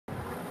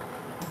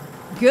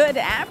Good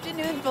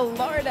afternoon,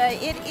 Florida.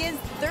 It is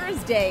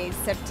Thursday,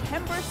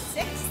 September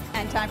 6th,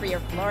 and time for your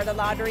Florida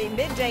Lottery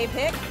Midday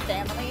Pick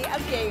Family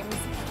of Games.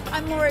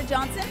 I'm Laura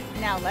Johnson.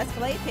 Now let's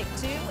play Pick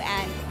 2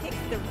 and Pick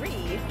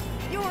 3.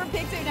 Your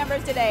Pick 2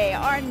 numbers today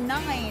are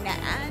 9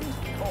 and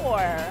 4.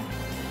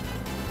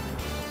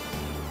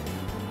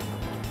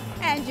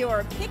 And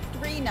your Pick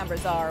 3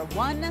 numbers are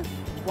 1,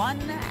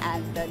 1,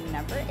 and the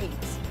number 8.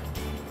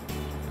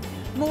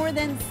 More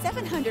than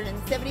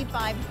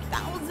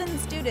 775,000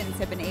 students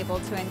have been able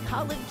to earn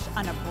college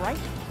on a Bright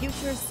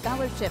Future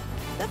Scholarship.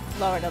 The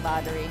Florida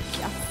Lottery,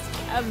 just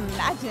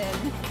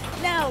imagine.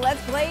 Now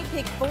let's play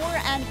Pick 4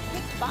 and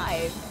Pick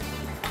 5.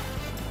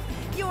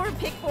 Your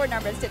Pick 4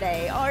 numbers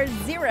today are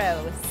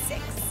 0, 6,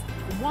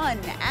 1,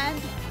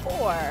 and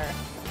 4.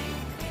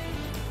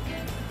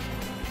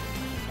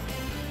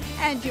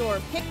 And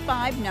your Pick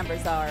 5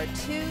 numbers are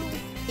 2,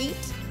 8,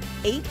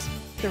 8,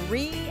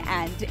 3,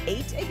 and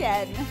 8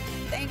 again.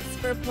 Thanks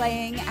for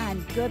playing,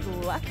 and good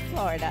luck,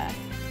 Florida.